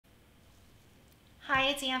Hi,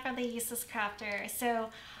 it's Anne from The Useless Crafter. So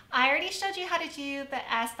I already showed you how to do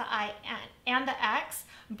the S, the I, and the X,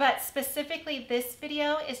 but specifically this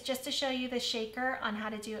video is just to show you the shaker on how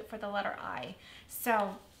to do it for the letter I.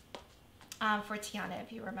 So for Tiana,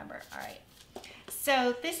 if you remember. All right.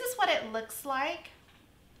 So this is what it looks like.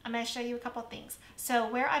 I'm going to show you a couple things. So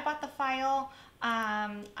where I bought the file,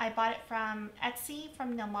 I bought it from Etsy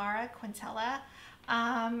from Nilmara Quintella.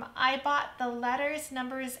 I bought the letters,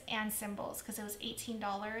 numbers, and symbols because it was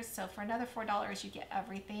 $18. So for another $4, you get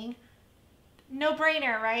everything. No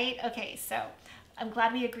brainer, right? Okay, so I'm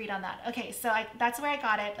glad we agreed on that. Okay, so that's where I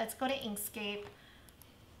got it. Let's go to Inkscape.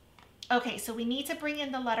 Okay, so we need to bring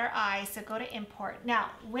in the letter I, so go to import.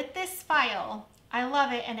 Now, with this file, I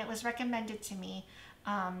love it and it was recommended to me.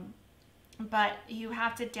 But you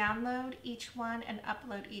have to download each one and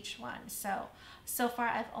upload each one. So far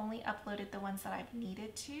I've only uploaded the ones that I've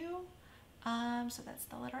needed to. So that's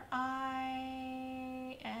the letter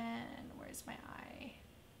I, and where's my I?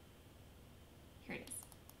 Here it is.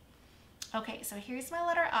 Okay, so here's my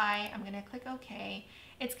letter I. I'm gonna click OK.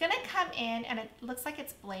 It's gonna come in and it looks like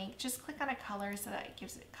it's blank. Just click on a color so that it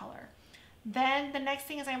gives it color. Then the next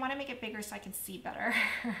thing is I want to make it bigger so I can see better.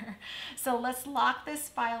 So let's lock this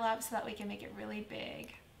file up so that we can make it really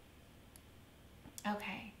big.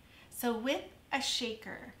 Okay, so with a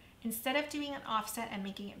shaker, instead of doing an offset and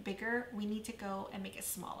making it bigger, we need to go and make it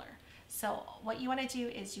smaller. So what you want to do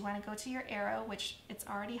is you want to go to your arrow, which it's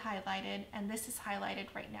already highlighted, and this is highlighted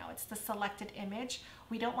right now. It's the selected image.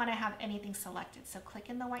 We don't want to have anything selected. So click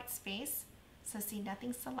in the white space. So see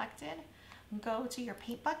nothing selected. Go to your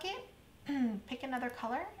paint bucket. Pick another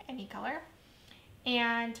color, any color,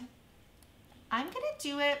 and I'm gonna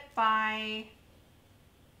do it by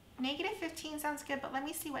 -15 sounds good, but let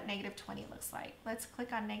me see what -20 looks like. Let's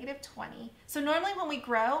click on -20. So normally when we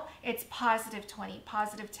grow, it's +20,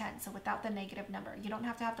 +10, so without the negative number. You don't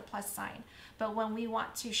have to have the plus sign, but when we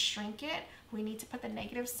want to shrink it, we need to put the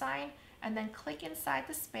negative sign and then click inside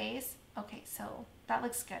the space. Okay, so that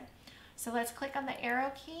looks good. So let's click on the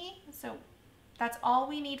arrow key. So that's all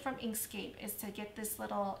we need from Inkscape is to get this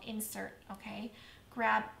little insert, okay?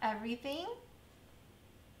 Grab everything,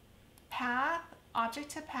 path, object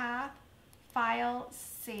to path, file,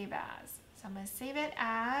 save as. So I'm gonna save it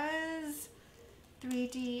as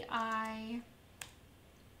 3DI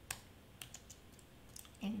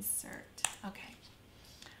insert, okay.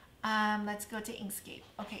 Let's go to Inkscape.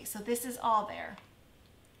 Okay, so this is all there.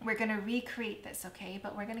 We're gonna recreate this, okay?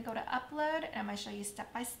 But we're gonna go to upload and I'm gonna show you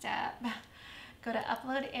step by step. Go to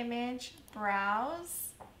upload image,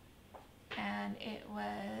 browse, and it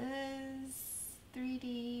was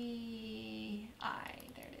 3DI,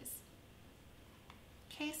 there it is.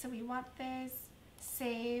 Okay, so we want this,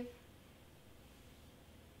 save,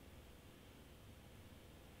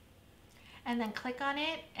 and then click on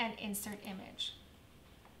it and insert image.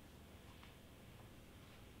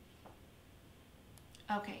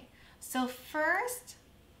 Okay, so first,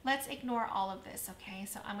 let's ignore all of this, okay?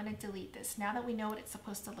 So I'm gonna delete this now that we know what it's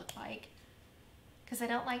supposed to look like, because I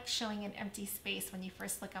don't like showing an empty space when you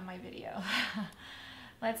first look on my video.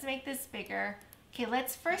 Let's make this bigger. Okay,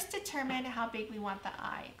 let's first determine how big we want the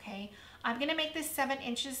I, okay? I'm gonna make this 7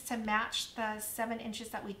 inches to match the 7 inches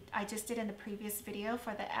that I just did in the previous video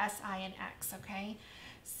for the S, I, and X, okay?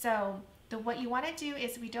 So what you wanna do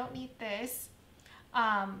is we don't need this.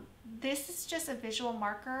 This is just a visual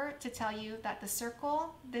marker to tell you that the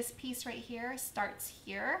circle, this piece right here, starts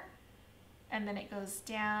here, and then it goes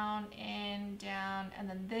down and down, and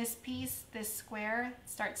then this piece, this square,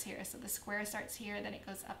 starts here. So the square starts here, then it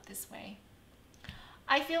goes up this way.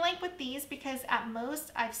 I feel like with these, because at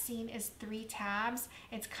most I've seen is 3 tabs,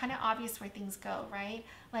 it's kind of obvious where things go, right?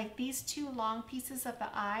 Like these 2 long pieces of the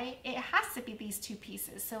I, it has to be these 2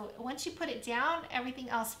 pieces. So once you put it down, everything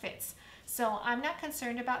else fits. So I'm not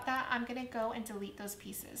concerned about that. I'm gonna go and delete those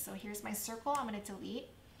pieces. So here's my circle, I'm gonna delete.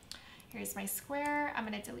 Here's my square, I'm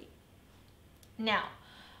gonna delete. Now,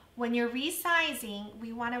 when you're resizing,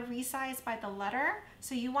 we wanna resize by the letter.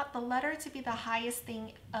 So you want the letter to be the highest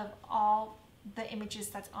thing of all the images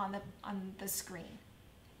that's on the screen.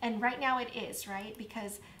 And right now it is, right?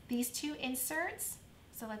 Because these 2 inserts,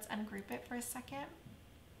 so let's ungroup it for a second.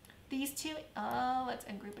 These 2, let's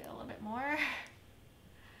ungroup it a little bit more.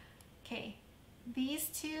 Okay, these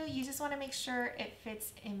 2, you just want to make sure it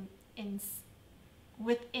fits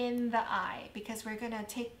within the I, because we're gonna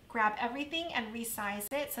grab everything and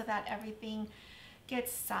resize it so that everything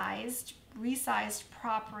gets resized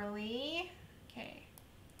properly. Okay,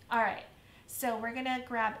 all right. So we're gonna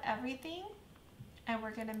grab everything and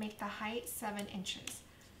we're gonna make the height 7 inches.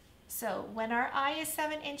 So when our I is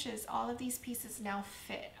 7 inches, all of these pieces now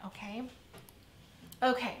fit, okay?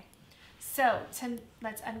 Okay, so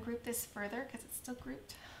let's ungroup this further because it's still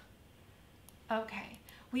grouped. Okay,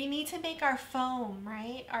 we need to make our foam,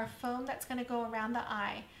 right? Our foam that's going to go around the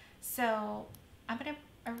eye. So I'm going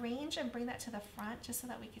to arrange and bring that to the front just so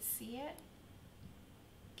that we can see it.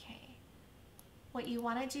 Okay, what you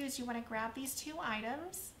want to do is you want to grab these two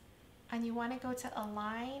items and you want to go to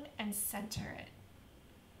align and center it.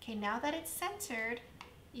 Okay, now that it's centered,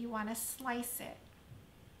 you want to slice it.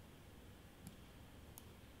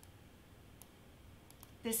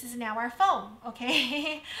 This is now our foam,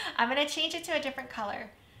 okay? I'm gonna change it to a different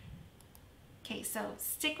color. Okay, so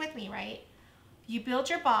stick with me, right? You build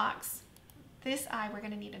your box. This eye, we're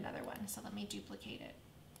gonna need another one, so let me duplicate it.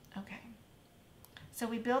 Okay, so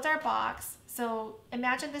we build our box. So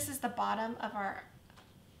imagine this is the bottom of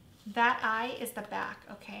that eye is the back,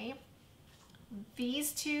 okay?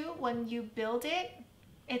 These two, when you build it,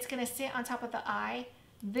 it's gonna sit on top of the eye.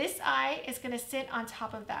 This eye is gonna sit on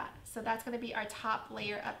top of that. So that's gonna be our top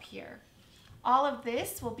layer up here. All of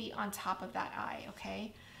this will be on top of that eye,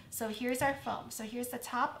 okay? So here's our foam. So here's the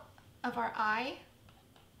top of our eye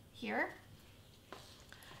here.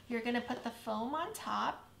 You're gonna put the foam on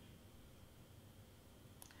top.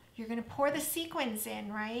 You're gonna pour the sequins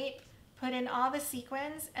in, right? Put in all the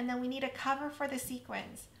sequins, and then we need a cover for the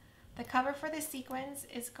sequins. The cover for the sequins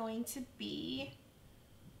is going to be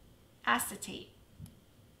acetate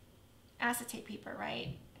paper,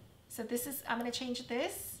 right? So this is, I'm going to change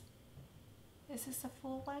this. Is this the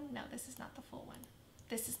full one? No, this is not the full one.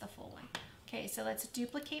 This is the full one. Okay, so let's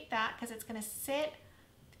duplicate that because it's going to sit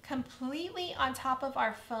completely on top of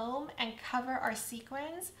our foam and cover our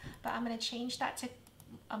sequins, but I'm going to change that to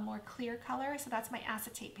a more clear color. So that's my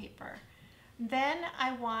acetate paper. Then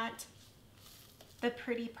I want the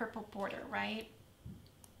pretty purple border, right?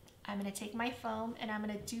 I'm going to take my foam and I'm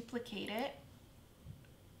going to duplicate it.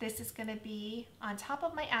 This is going to be on top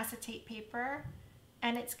of my acetate paper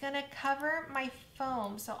and it's going to cover my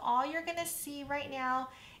foam. So all you're going to see right now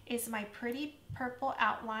is my pretty purple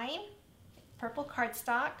outline, purple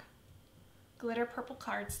cardstock, glitter purple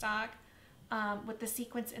cardstock with the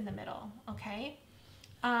sequins in the middle, okay?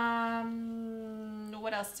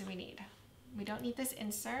 What else do we need? We don't need this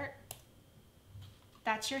insert.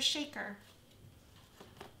 That's your shaker.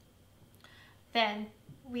 Then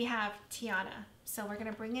we have Tiana. So we're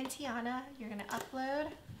gonna bring in Tiana. You're gonna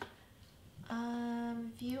upload,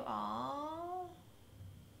 view all.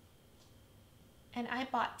 And I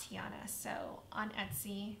bought Tiana, so on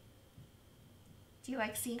Etsy. Do you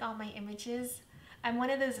like seeing all my images? I'm one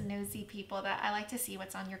of those nosy people that I like to see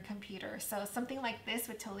what's on your computer. So something like this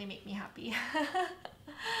would totally make me happy.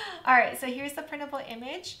 All right, so here's the printable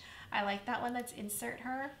image. I like that one. Let's insert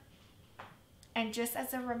her. And just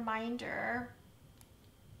as a reminder,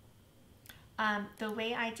 the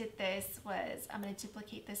way I did this was, I'm going to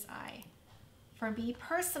duplicate this eye. For me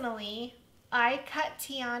personally, I cut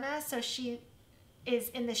Tiana so she is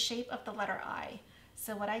in the shape of the letter I.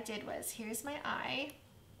 So what I did was, here's my eye.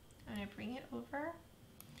 I'm going to bring it over.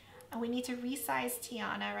 And we need to resize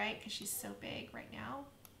Tiana, right? Because she's so big right now.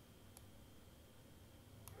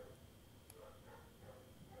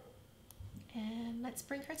 And let's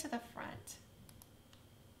bring her to the front.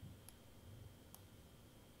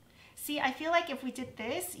 See, I feel like if we did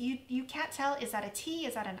this, you can't tell, is that a T,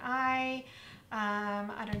 is that an I?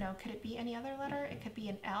 I don't know, could it be any other letter? It could be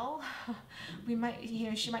an L. We might, you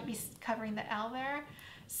know, she might be covering the L there.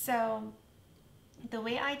 So the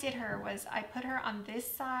way I did her was I put her on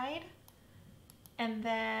this side and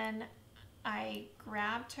then I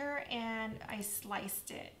grabbed her and I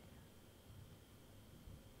sliced it.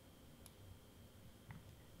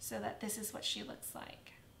 So that this is what she looks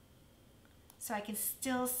like. So I can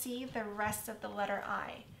still see the rest of the letter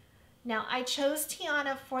I. Now I chose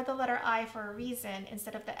Tiana for the letter I for a reason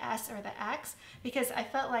instead of the S or the X, because I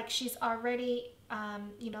felt like she's already,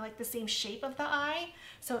 you know, like the same shape of the I,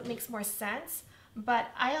 so it makes more sense.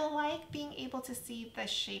 But I like being able to see the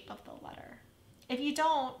shape of the letter. If you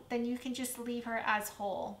don't, then you can just leave her as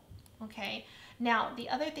whole, okay? Now, the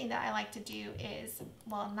other thing that I like to do is,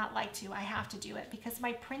 well, not like to, I have to do it because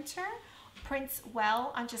my printer prints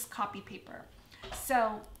well on just copy paper.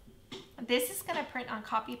 So this is going to print on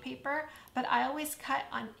copy paper, but I always cut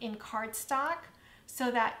in cardstock so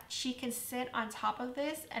that she can sit on top of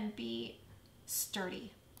this and be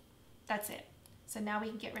sturdy. That's it. So now we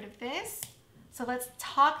can get rid of this. So let's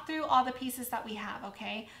talk through all the pieces that we have,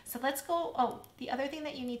 okay? So let's go, oh, the other thing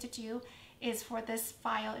that you need to do is for this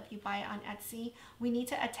file, if you buy it on Etsy, we need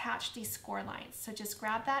to attach these score lines. So just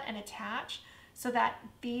grab that and attach so that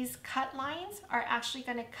these cut lines are actually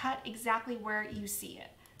gonna cut exactly where you see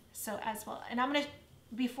it. So as well, and I'm gonna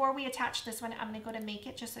before we attach this one, I'm going to go to make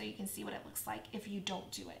it just so you can see what it looks like if you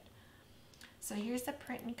don't do it. So here's the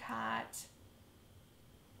print and cut.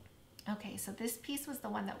 Okay, so this piece was the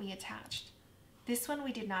one that we attached. This one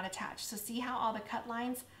we did not attach. So see how all the cut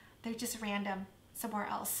lines, they're just random somewhere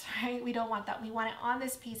else, right? We don't want that. We want it on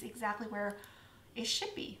this piece exactly where it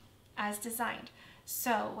should be as designed.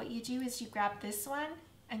 So what you do is you grab this one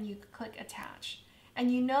and you click attach.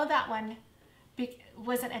 And you know that one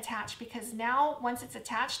wasn't attached because now once it's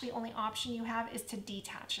attached, the only option you have is to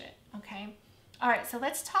detach it, okay? All right, so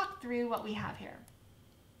let's talk through what we have here.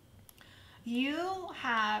 You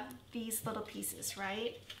have these little pieces,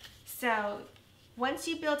 right? So once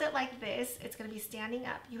you build it like this, it's going to be standing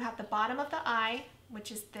up. You have the bottom of the eye,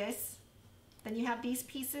 which is this. Then you have these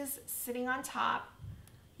pieces sitting on top.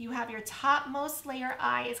 You have your topmost layer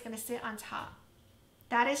eye is going to sit on top.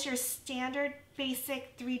 That is your standard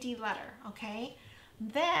basic 3D letter, okay?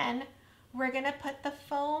 Then we're going to put the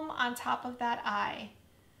foam on top of that eye.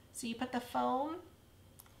 So you put the foam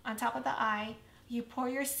on top of the eye. You pour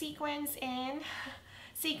your sequins in,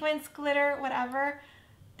 sequins, glitter, whatever.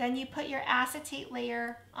 Then you put your acetate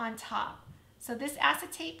layer on top. So this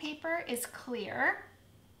acetate paper is clear.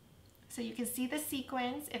 So you can see the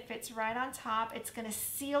sequins. It fits right on top. It's going to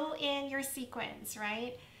seal in your sequins,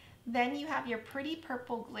 right? Then you have your pretty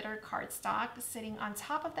purple glitter cardstock sitting on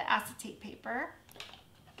top of the acetate paper.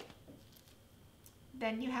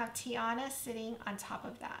 Then you have Tiana sitting on top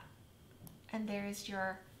of that. And there's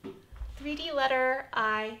your 3D letter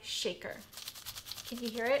eye shaker. Can you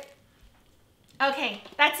hear it? Okay,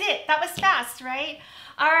 that's it. That was fast, right?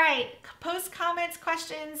 All right, post comments,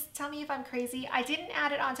 questions, tell me if I'm crazy. I didn't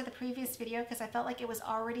add it onto the previous video because I felt like it was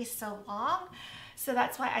already so long. So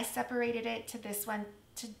that's why I separated it to this one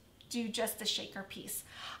to do just the shaker piece.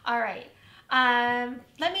 All right,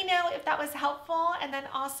 let me know if that was helpful and then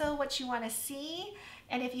also what you want to see.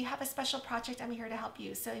 And if you have a special project, I'm here to help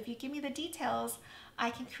you. So if you give me the details, I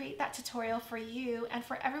can create that tutorial for you and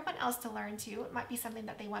for everyone else to learn too. It might be something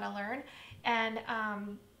that they want to learn. And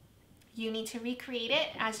you need to recreate it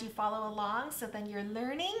as you follow along. So then you're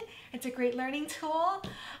learning. It's a great learning tool.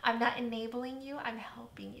 I'm not enabling you, I'm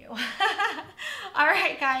helping you. All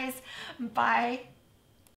right, guys, bye.